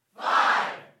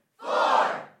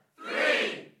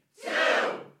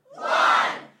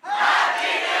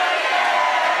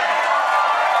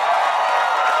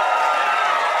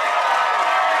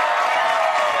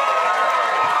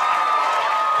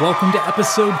Welcome to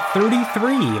episode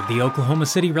 33 of the Oklahoma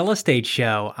City Real Estate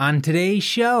Show. On today's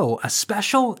show, a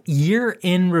special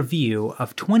year-in review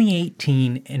of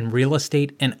 2018 in real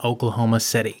estate in Oklahoma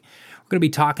City. We're going to be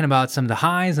talking about some of the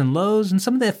highs and lows and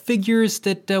some of the figures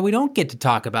that we don't get to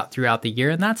talk about throughout the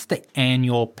year, and that's the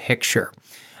annual picture.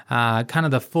 Kind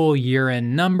of the full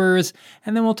year-end numbers,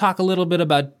 and then we'll talk a little bit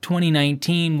about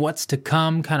 2019, what's to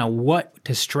come, kind of what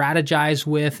to strategize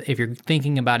with if you're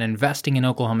thinking about investing in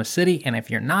Oklahoma City, and if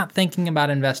you're not thinking about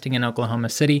investing in Oklahoma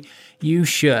City, you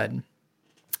should.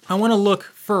 I want to look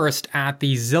first at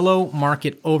the Zillow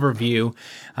market overview.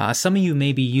 Some of you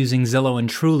may be using Zillow and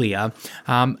Trulia.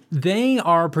 They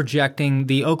are projecting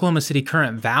the Oklahoma City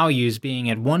current values being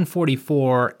at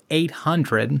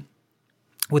 $144,800.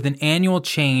 with an annual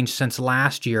change since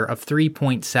last year of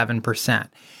 3.7%.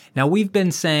 Now, we've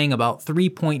been saying about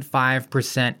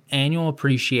 3.5% annual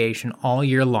appreciation all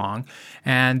year long,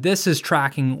 and this is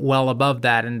tracking well above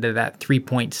that into that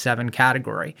 3.7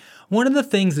 category. One of the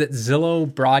things that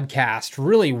Zillow broadcast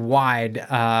really wide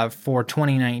for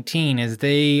 2019 is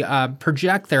they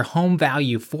project their home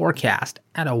value forecast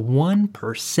at a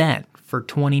 1% for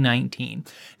 2019.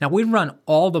 Now, we've run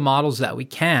all the models that we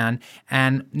can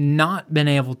and not been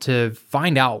able to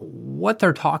find out what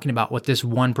they're talking about with this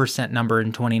 1% number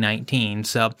in 2019.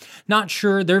 So not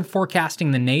sure. They're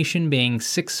forecasting the nation being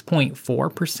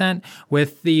 6.4%,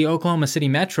 with the Oklahoma City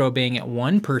Metro being at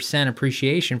 1%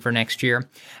 appreciation for next year.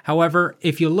 However,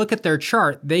 if you look at their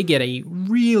chart, they get a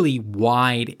really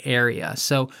wide area.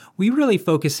 So we really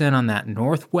focus in on that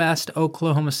Northwest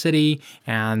Oklahoma City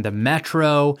and the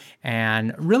Metro,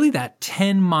 and really that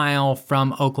 10 mile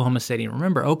from Oklahoma City.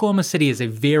 Remember, Oklahoma City is a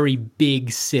very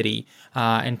big city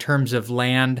in terms of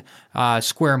land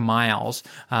square miles.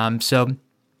 So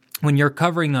when you're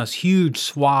covering those huge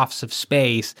swaths of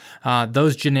space,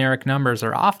 those generic numbers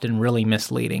are often really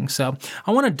misleading. So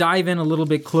I want to dive in a little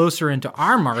bit closer into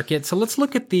our market. So let's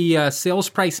look at the sales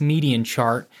price median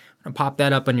chart. I'll pop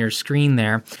that up on your screen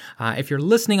there. If you're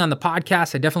listening on the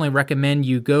podcast, I definitely recommend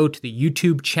you go to the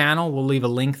YouTube channel. We'll leave a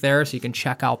link there so you can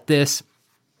check out this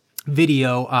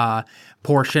video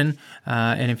portion.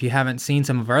 And if you haven't seen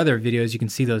some of our other videos, you can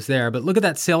see those there. But look at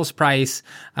that sales price,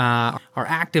 our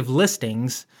active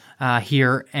listings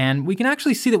here, and we can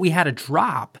actually see that we had a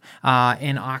drop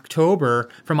in October,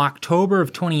 from October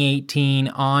of 2018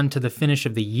 on to the finish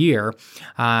of the year,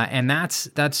 and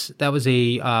that was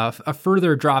a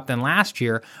further drop than last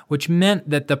year, which meant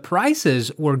that the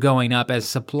prices were going up as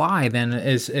supply then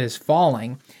is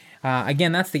falling.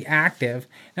 Again, that's the active.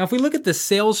 Now, if we look at the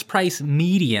sales price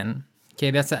median. Okay,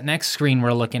 that's that next screen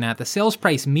we're looking at. The sales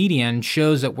price median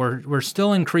shows that we're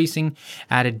still increasing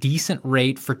at a decent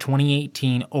rate for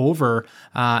 2018 over,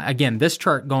 again, this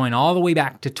chart going all the way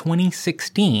back to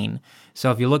 2016. So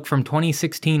if you look from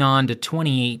 2016 on to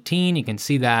 2018, you can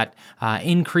see that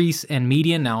increase in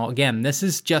median. Now, again, this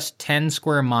is just 10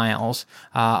 square miles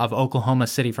of Oklahoma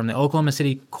City, from the Oklahoma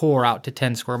City core out to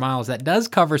 10 square miles. That does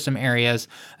cover some areas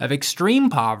of extreme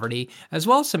poverty, as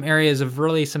well as some areas of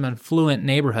really some affluent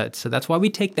neighborhoods. So that's why we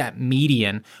take that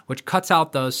median, which cuts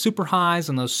out those super highs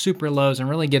and those super lows and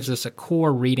really gives us a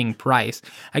core reading price.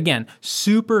 Again,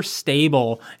 super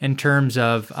stable in terms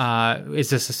of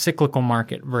is this a cyclical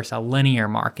market versus a linear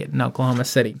market in Oklahoma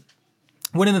City.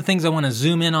 One of the things I want to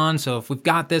zoom in on, so if we've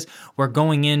got this, we're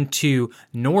going into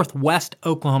Northwest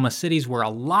Oklahoma Cities, where a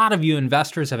lot of you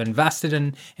investors have invested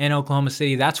in Oklahoma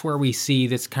City. That's where we see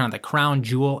this kind of the crown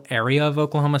jewel area of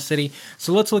Oklahoma City.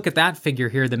 So let's look at that figure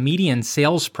here, the median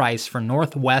sales price for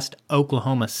Northwest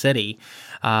Oklahoma City.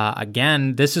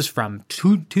 Again, this is from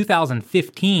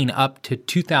 2015 up to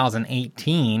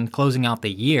 2018, closing out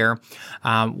the year.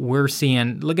 We're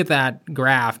seeing, look at that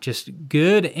graph, just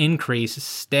good increase,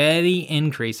 steady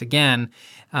increase. Again,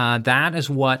 that is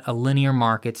what a linear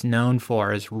market's known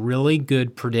for, is really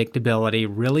good predictability,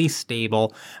 really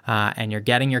stable, and you're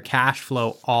getting your cash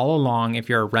flow all along if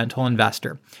you're a rental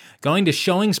investor. Going to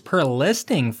showings per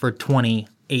listing for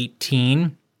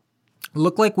 2018,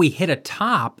 look like we hit a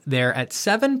top there at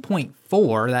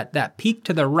 7.4, that peak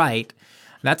to the right.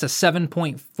 That's a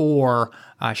 7.4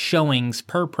 showings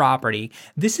per property.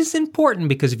 This is important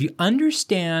because if you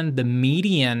understand the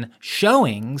median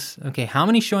showings, okay, how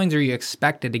many showings are you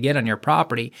expected to get on your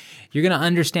property, you're going to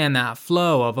understand that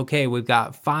flow of, okay, we've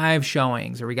got 5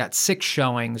 showings or we got 6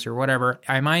 showings or whatever.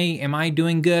 Am I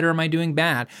doing good or am I doing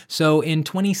bad? So in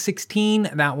 2016,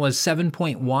 that was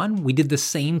 7.1. We did the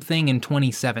same thing in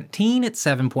 2017 at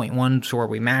 7.1, so where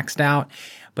we maxed out.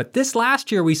 But this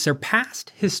last year, we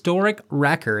surpassed historic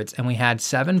records and we had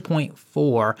 7.4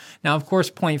 0.4. Now, of course,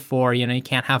 0.4, you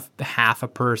can't have half a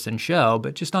person show,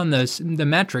 but just on the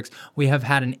metrics, we have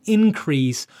had an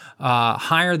increase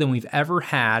higher than we've ever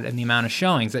had in the amount of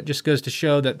showings. That just goes to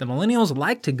show that the millennials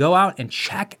like to go out and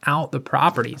check out the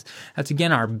properties. That's,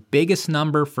 again, our biggest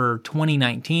number for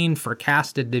 2019,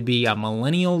 forecasted to be a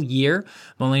millennial year.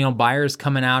 Millennial buyers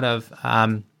coming out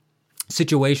of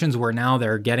situations where now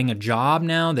they're getting a job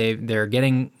now, they're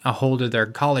getting a hold of their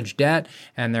college debt,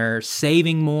 and they're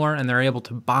saving more, and they're able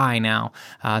to buy now.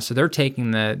 So they're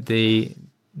taking the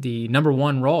number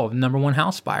one role of number one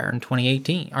house buyer in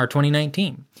 2018 or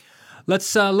 2019.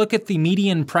 Let's look at the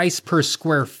median price per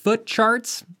square foot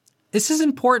charts. This is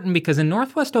important because in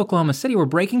Northwest Oklahoma City, we're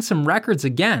breaking some records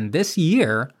again this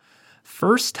year.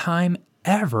 First time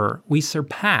ever, we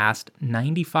surpassed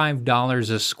 $95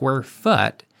 a square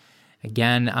foot.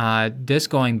 Again, this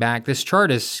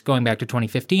chart is going back to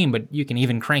 2015, but you can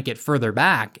even crank it further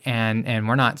back, and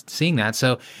we're not seeing that.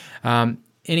 So,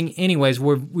 anyways,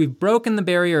 we've broken the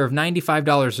barrier of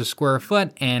 $95 a square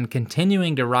foot and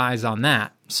continuing to rise on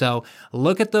that. So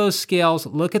look at those scales,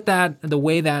 look at that, the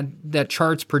way that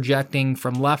chart's projecting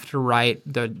from left to right,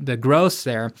 the growths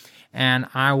there. And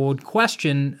I would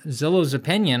question Zillow's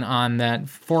opinion on that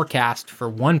forecast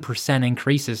for 1%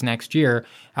 increases next year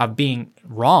being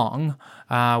wrong.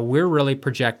 We're really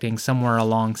projecting somewhere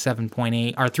along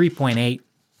 7.8 or 3.8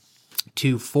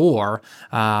 to 4,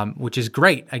 which is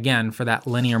great, again, for that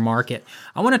linear market.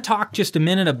 I want to talk just a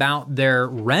minute about their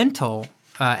rental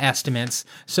estimates.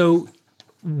 So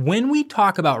when we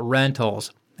talk about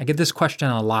rentals, I get this question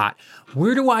a lot.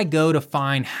 Where do I go to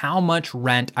find how much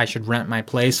rent I should rent my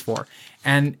place for?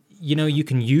 And, you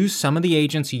can use some of the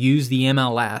agents, use the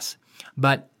MLS,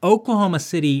 but Oklahoma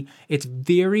City, it's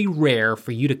very rare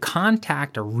for you to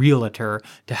contact a realtor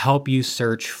to help you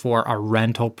search for a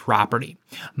rental property.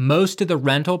 Most of the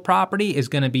rental property is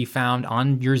going to be found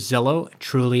on your Zillow,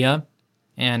 Trulia,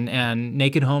 and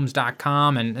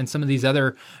nakedhomes.com and some of these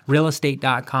other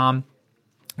realestate.com,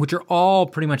 which are all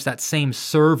pretty much that same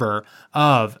server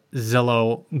of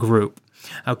Zillow Group.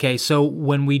 Okay, so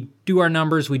when we do our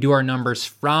numbers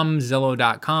from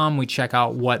Zillow.com. We check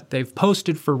out what they've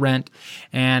posted for rent,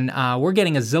 and we're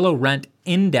getting a Zillow rent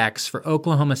index for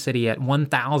Oklahoma City at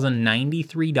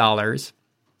 $1,093.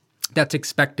 That's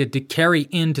expected to carry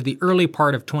into the early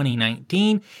part of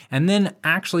 2019 and then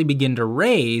actually begin to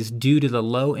raise due to the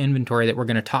low inventory that we're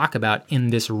going to talk about in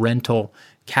this rental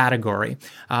category.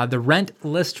 The rent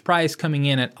list price coming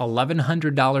in at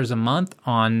 $1,100 a month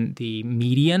on the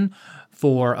median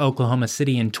for Oklahoma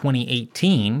City in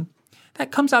 2018.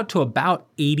 That comes out to about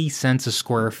 80 cents a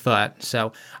square foot.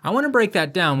 So I want to break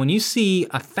that down. When you see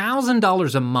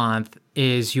 $1,000 a month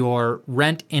is your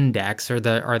rent index or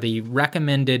the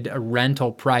recommended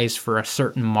rental price for a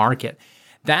certain market,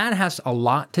 that has a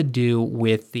lot to do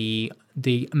with the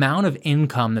amount of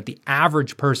income that the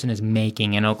average person is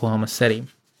making in Oklahoma City.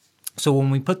 So when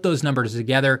we put those numbers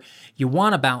together, you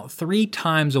want about 3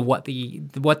 times of what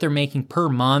they're making per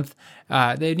month.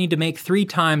 They need to make 3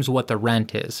 times what the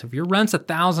rent is. If your rent's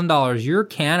 $1,000, your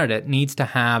candidate needs to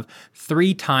have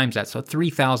 3 times that, so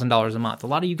 $3,000 a month. A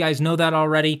lot of you guys know that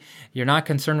already. You're not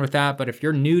concerned with that, but if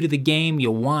you're new to the game,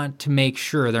 you want to make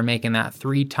sure they're making that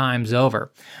 3 times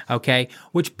over. Okay,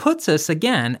 which puts us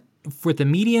again, for the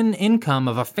median income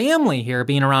of a family here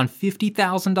being around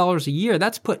 $50,000 a year,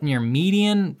 that's putting your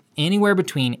median anywhere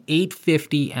between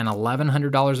 $850 and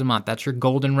 $1,100 a month. That's your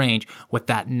golden range, with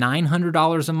that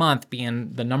 $900 a month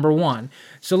being the number one.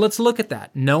 So let's look at that.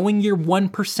 Knowing your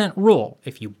 1% rule,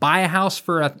 if you buy a house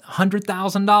for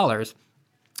 $100,000,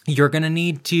 you're going to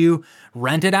need to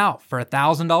rent it out for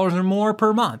 $1,000 or more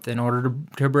per month in order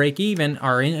to break even,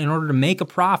 or in order to make a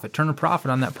profit, turn a profit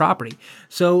on that property.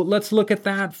 So let's look at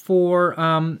that for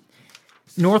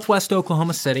Northwest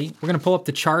Oklahoma City. We're going to pull up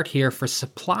the chart here for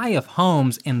supply of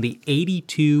homes in the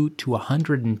 82 to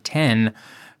 110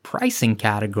 pricing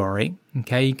category.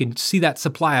 Okay, you can see that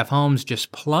supply of homes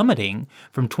just plummeting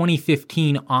from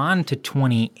 2015 on to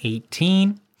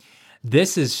 2018.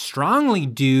 This is strongly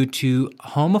due to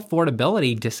home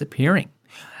affordability disappearing.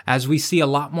 As we see a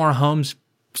lot more homes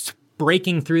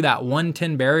breaking through that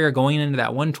 110 barrier, going into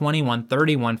that 120,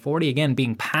 130, 140, again,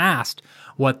 being past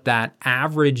what that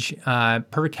average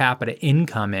per capita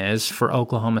income is for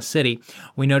Oklahoma City,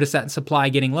 we notice that supply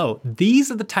getting low. These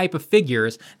are the type of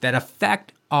figures that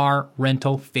affect our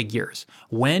rental figures.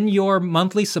 When your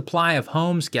monthly supply of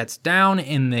homes gets down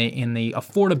in the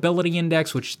affordability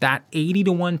index, which is that 80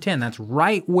 to 110, that's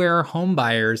right where home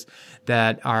buyers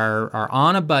that are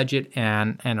on a budget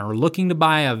and are looking to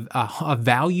buy a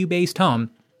value-based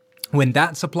home, when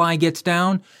that supply gets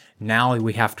down, now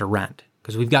we have to rent.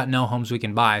 because we've got no homes we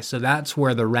can buy. So that's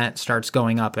where the rent starts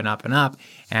going up and up and up.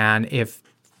 And if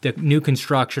the new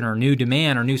construction or new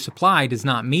demand or new supply does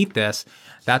not meet this,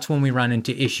 that's when we run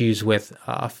into issues with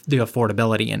the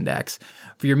affordability index.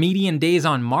 For your median days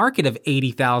on market of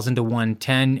 80,000 to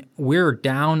 110, we're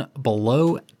down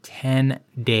below 10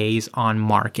 days on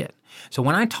market. So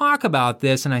when I talk about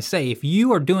this and I say, if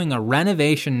you are doing a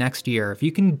renovation next year, if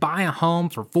you can buy a home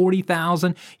for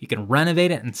 40,000, you can renovate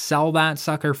it and sell that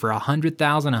sucker for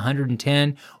 100,000,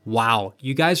 110. Wow,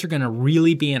 you guys are going to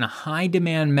really be in a high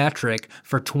demand metric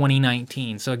for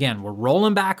 2019. So again, we're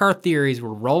rolling back our theories, we're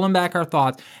rolling back our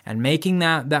thoughts and making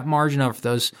that margin of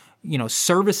those,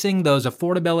 servicing those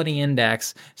affordability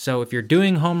index. So if you're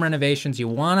doing home renovations, you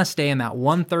want to stay in that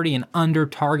 130 and under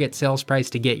target sales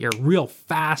price to get your real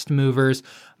fast movers,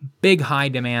 big high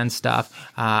demand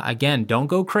stuff. Again, don't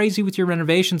go crazy with your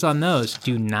renovations on those.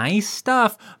 Do nice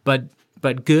stuff, but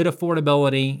good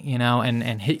affordability,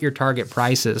 and hit your target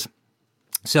prices.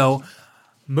 So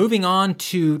moving on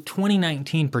to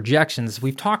 2019 projections,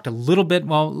 we've talked a little bit.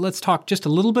 Well, let's talk just a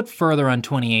little bit further on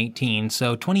 2018.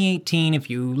 So 2018, if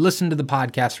you listen to the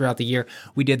podcast throughout the year,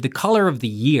 we did the color of the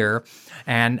year.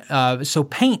 And so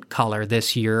paint color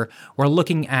this year, we're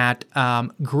looking at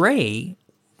gray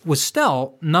was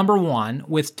still number one,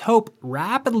 with taupe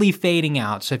rapidly fading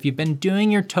out. So if you've been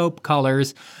doing your taupe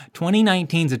colors,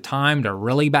 2019 is a time to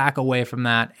really back away from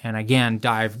that. And again,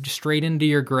 dive straight into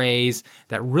your grays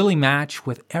that really match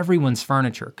with everyone's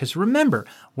furniture. Because remember,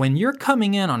 when you're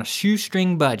coming in on a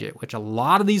shoestring budget, which a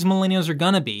lot of these millennials are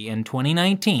going to be in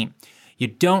 2019, you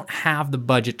don't have the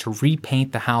budget to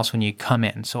repaint the house when you come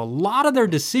in. So a lot of their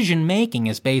decision making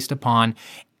is based upon,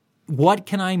 what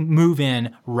can I move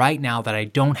in right now that I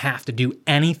don't have to do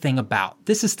anything about?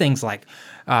 This is things like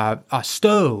a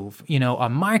stove, a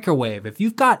microwave. If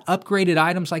you've got upgraded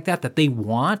items like that they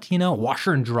want,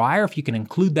 washer and dryer, if you can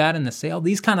include that in the sale,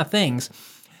 these kind of things,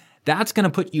 that's going to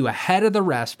put you ahead of the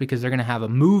rest because they're going to have a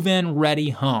move-in ready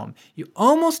home. You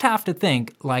almost have to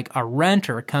think like a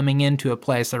renter coming into a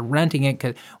place. They're renting it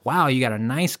because, wow, you got a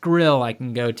nice grill I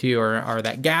can go to, or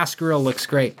that gas grill looks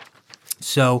great.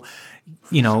 So,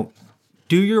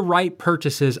 do your right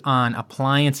purchases on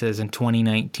appliances in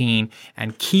 2019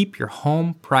 and keep your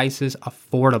home prices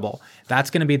affordable. That's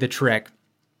going to be the trick.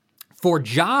 For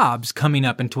jobs coming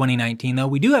up in 2019, though,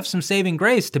 we do have some saving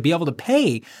grace to be able to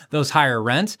pay those higher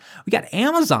rents. We got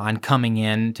Amazon coming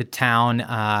in to town.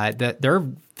 They're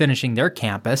finishing their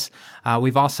campus.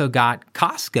 We've also got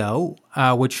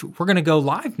Costco, which we're going to go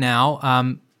live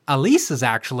now. Elise is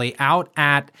actually out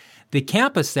at the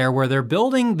campus there where they're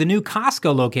building the new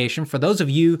Costco location. For those of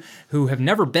you who have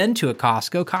never been to a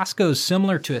Costco, Costco is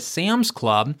similar to a Sam's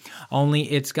Club, only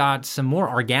it's got some more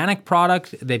organic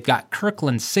product. They've got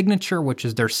Kirkland Signature, which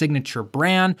is their signature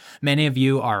brand. Many of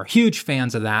you are huge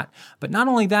fans of that. But not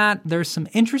only that, there's some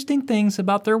interesting things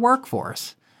about their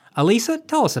workforce. Elisa,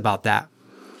 tell us about that.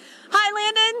 Hi,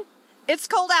 Landon. It's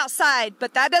cold outside,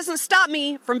 but that doesn't stop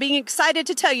me from being excited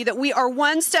to tell you that we are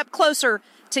one step closer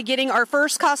to getting our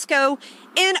first Costco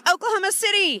in Oklahoma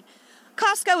City.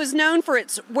 Costco is known for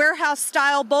its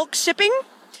warehouse-style bulk shipping,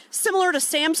 similar to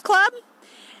Sam's Club.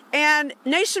 And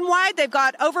nationwide, they've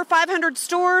got over 500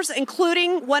 stores,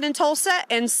 including one in Tulsa,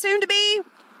 and soon to be,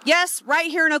 yes, right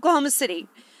here in Oklahoma City.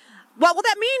 What will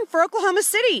that mean for Oklahoma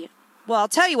City? Well, I'll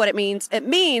tell you what it means. It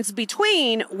means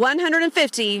between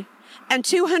 150 and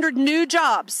 200 new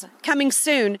jobs coming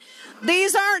soon.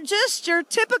 These aren't just your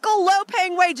typical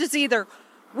low-paying wages either.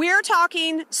 We're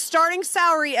talking starting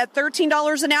salary at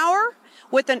 $13 an hour,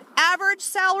 with an average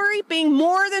salary being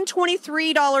more than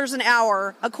 $23 an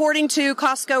hour, according to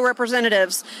Costco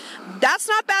representatives. That's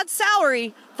not bad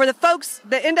salary for the folks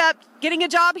that end up getting a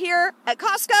job here at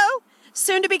Costco,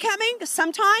 soon to be coming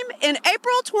sometime in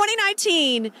April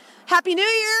 2019. Happy New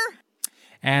Year.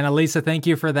 And Elisa, thank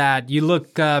you for that. You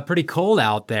look pretty cold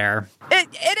out there.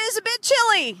 It is a bit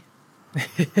chilly.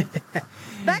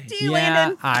 Back to you,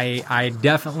 Landon. I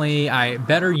definitely,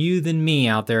 better you than me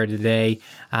out there today.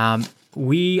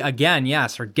 We, again,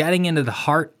 yes, are getting into the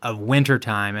heart of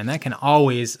wintertime, and that can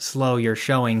always slow your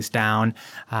showings down.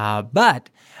 But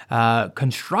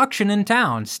construction in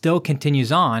town still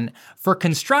continues on. For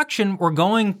construction, we're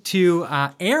going to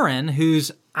Aaron,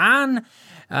 who's on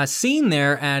scene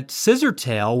there at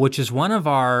Scissortail, which is one of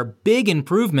our big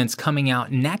improvements coming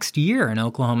out next year in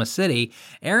Oklahoma City.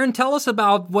 Aaron, tell us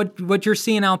about what you're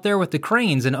seeing out there with the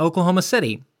cranes in Oklahoma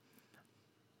City.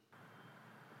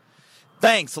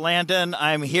 Thanks, Landon.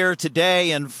 I'm here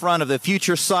today in front of the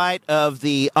future site of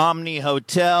the Omni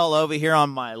Hotel over here on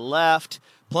my left.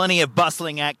 Plenty of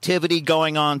bustling activity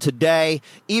going on today.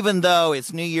 Even though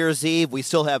it's New Year's Eve, we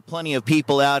still have plenty of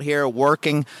people out here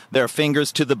working their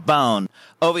fingers to the bone.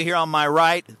 Over here on my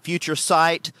right, future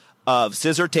site of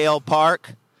Scissortail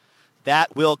Park.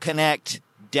 That will connect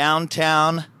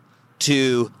downtown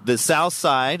to the south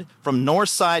side, from north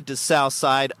side to south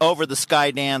side, over the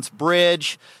Skydance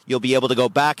Bridge. You'll be able to go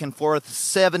back and forth.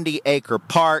 70-acre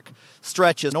park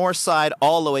stretches north side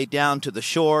all the way down to the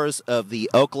shores of the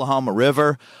Oklahoma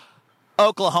River.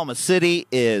 Oklahoma City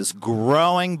is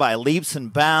growing by leaps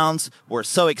and bounds. We're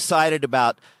so excited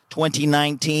about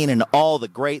 2019 and all the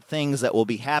great things that will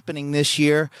be happening this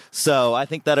year. So I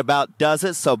think that about does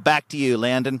it. So back to you,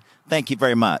 Landon. Thank you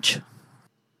very much.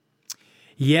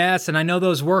 Yes, and I know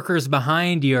those workers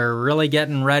behind you are really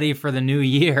getting ready for the new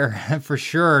year, for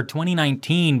sure.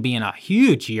 2019 being a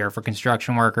huge year for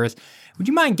construction workers. Would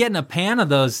you mind getting a pan of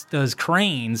those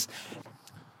cranes?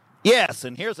 Yes,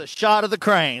 and here's a shot of the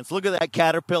cranes. Look at that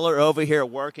Caterpillar over here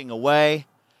working away.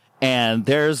 And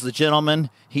there's the gentleman.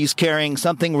 He's carrying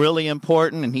something really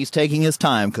important, and he's taking his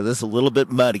time because it's a little bit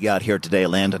muddy out here today,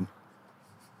 Landon.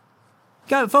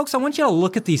 Folks, I want you to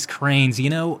look at these cranes. You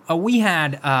know, we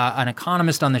had an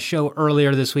economist on the show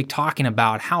earlier this week talking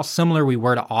about how similar we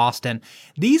were to Austin.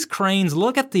 These cranes,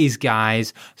 look at these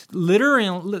guys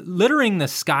littering the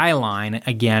skyline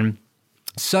again.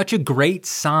 Such a great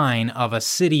sign of a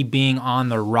city being on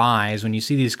the rise when you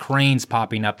see these cranes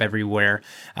popping up everywhere.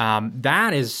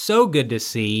 That is so good to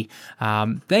see.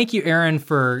 Thank you, Aaron,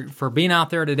 for being out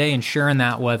there today and sharing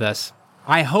that with us.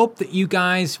 I hope that you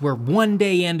guys were one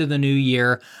day into the new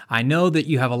year. I know that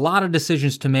you have a lot of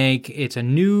decisions to make. It's a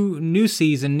new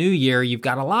season, new year. You've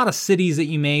got a lot of cities that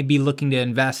you may be looking to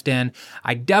invest in.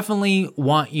 I definitely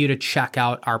want you to check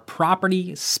out our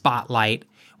Property Spotlight.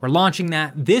 We're launching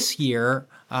that this year,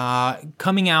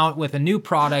 coming out with a new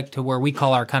product to where we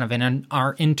call our kind of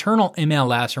our internal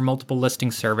MLS or multiple listing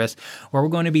service, where we're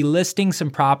going to be listing some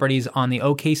properties on the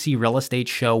OKC Real Estate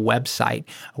Show website,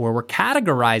 where we're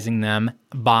categorizing them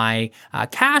by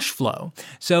cash flow.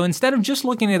 So instead of just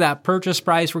looking at that purchase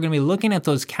price, we're going to be looking at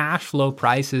those cash flow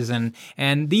prices, and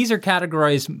these are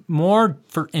categorized more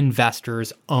for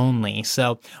investors only.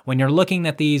 So when you're looking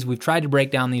at these, we've tried to break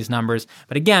down these numbers,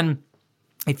 but again,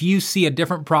 if you see a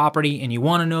different property and you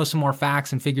want to know some more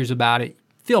facts and figures about it,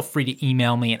 feel free to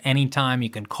email me at any time.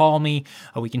 You can call me.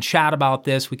 We can chat about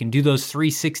this. We can do those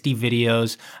 360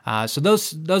 videos. So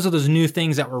those are those new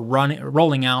things that we're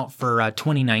rolling out for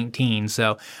 2019.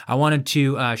 So I wanted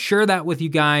to share that with you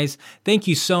guys. Thank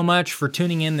you so much for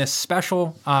tuning in this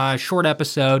special short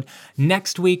episode.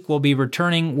 Next week, we'll be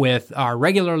returning with our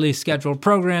regularly scheduled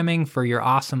programming for your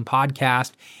awesome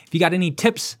podcast. If you got any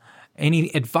tips,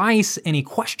 any advice, any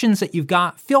questions that you've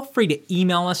got, feel free to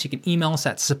email us. You can email us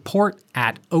at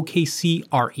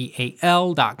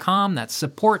support@okcreal.com. That's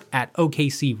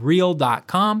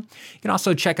support@okcreal.com. You can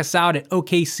also check us out at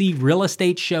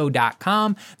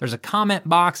okcrealestateshow.com. There's a comment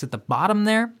box at the bottom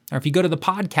there. Or if you go to the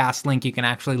podcast link, you can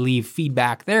actually leave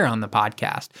feedback there on the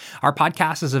podcast. Our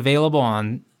podcast is available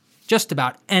on just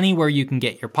about anywhere you can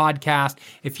get your podcast.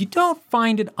 If you don't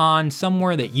find it on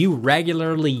somewhere that you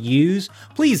regularly use,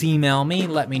 please email me,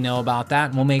 let me know about that,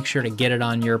 and we'll make sure to get it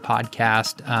on your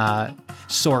podcast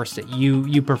source that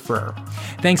you prefer.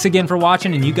 Thanks again for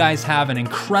watching, and you guys have an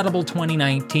incredible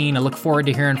 2019. I look forward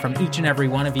to hearing from each and every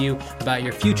one of you about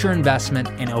your future investment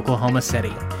in Oklahoma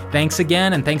City. Thanks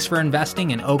again, and thanks for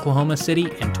investing in Oklahoma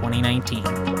City in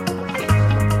 2019.